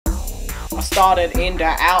I started into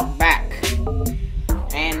Outback,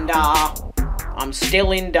 and I'm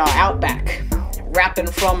still into Outback, rapping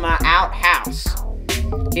from my outhouse.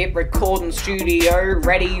 Hit recording studio,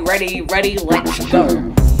 ready, let's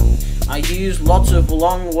go. I use lots of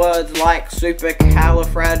long words like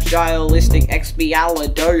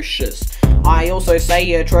supercalifragilisticexpialidocious. I also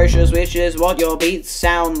say atrocious, which is what your beats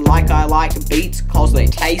sound like. I like beets cause they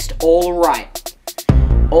taste alright.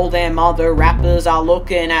 All them other rappers are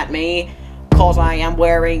looking at me cause I am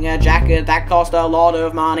wearing a jacket that cost a lot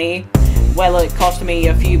of money. Well, it cost me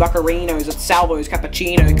a few buckarinos at Salvos,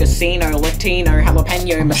 Cappuccino, Casino, Latino,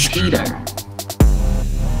 jalapeño, mosquito.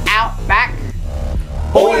 Outback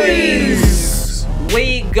Boyz!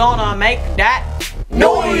 We gonna make that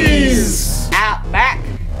noise! Outback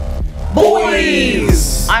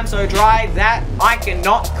Boyz! I'm so dry that I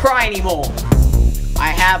cannot cry anymore. I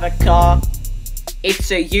have a car,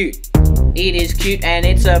 it's a ute. It is cute and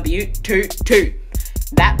it's a bute, toot toot.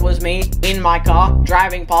 That was me in my car,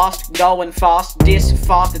 driving past, going fast, this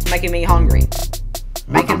fast, it's making me hungry.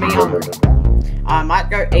 Making me hungry. I might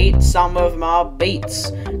go eat some of my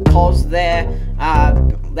beets, cause they're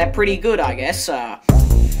pretty good, I guess.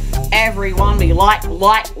 Everyone be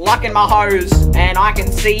liking my hoes, and I can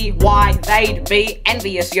see why they'd be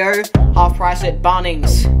envious, yo. Half price at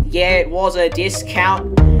Bunnings, yeah, it was a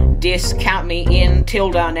discount. Discount me in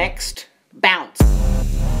tilde next bounce.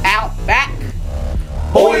 Outback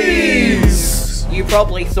Boyz! You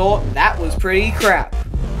probably thought that was pretty crap.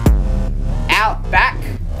 Outback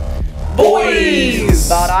Boyz!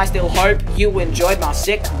 But I still hope you enjoyed my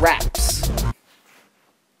sick rap.